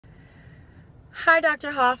Hi,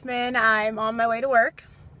 Dr. Hoffman. I'm on my way to work,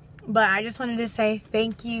 but I just wanted to say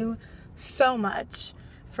thank you so much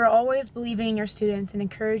for always believing in your students and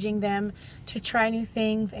encouraging them to try new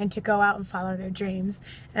things and to go out and follow their dreams.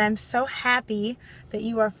 And I'm so happy that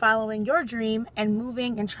you are following your dream and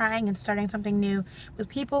moving and trying and starting something new with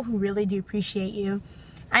people who really do appreciate you.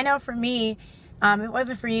 I know for me, it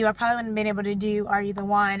wasn't for you, I probably wouldn't have been able to do Are You the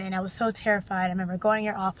One? And I was so terrified. I remember going to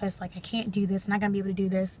your office like, I can't do this, I'm not going to be able to do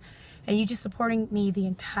this. And you just supporting me the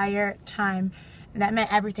entire time. And that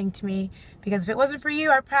meant everything to me, because if it wasn't for you,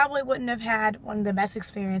 I probably wouldn't have had one of the best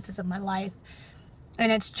experiences of my life.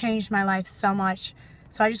 And it's changed my life so much.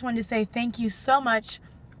 So I just wanted to say thank you so much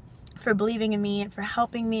for believing in me and for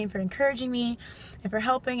helping me and for encouraging me and for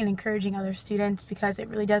helping and encouraging other students, because it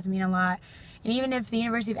really does mean a lot. And even if the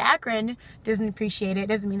University of Akron doesn't appreciate it, it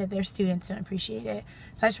doesn't mean that their students don't appreciate it.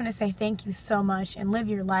 So I just want to say thank you so much, and live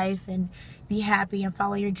your life and be happy and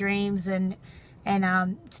follow your dreams, and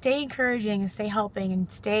stay encouraging and stay helping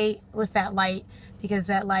and stay with that light, because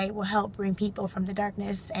that light will help bring people from the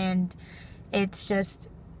darkness. And it's just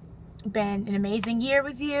been an amazing year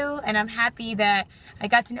with you, and I'm happy that I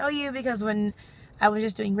got to know you, because when I was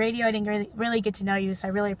just doing radio, I didn't really get to know you. So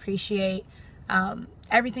I really appreciate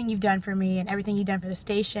everything you've done for me and everything you've done for the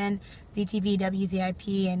station, ZTV,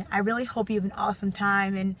 WZIP, and I really hope you have an awesome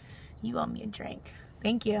time, and you owe me a drink.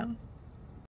 Thank you.